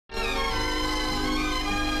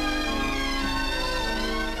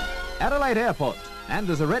Adelaide Airport, and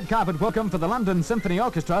there's a red carpet welcome for the London Symphony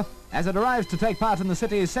Orchestra as it arrives to take part in the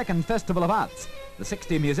city's second Festival of Arts. The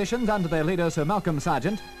 60 musicians under their leader Sir Malcolm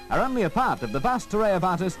Sargent are only a part of the vast array of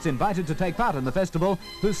artists invited to take part in the festival,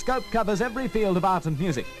 whose scope covers every field of art and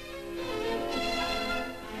music.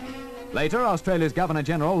 Later, Australia's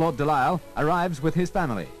Governor-General, Lord Delisle, arrives with his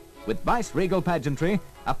family. With vice-regal pageantry,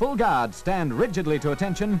 a full guard stand rigidly to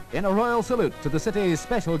attention in a royal salute to the city's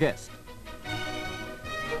special guest.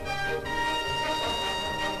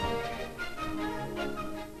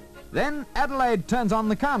 Then Adelaide turns on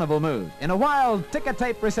the carnival mood in a wild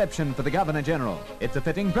ticker-tape reception for the Governor-General. It's a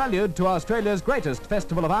fitting prelude to Australia's greatest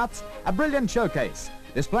festival of arts, a brilliant showcase,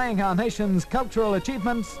 displaying our nation's cultural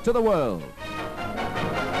achievements to the world.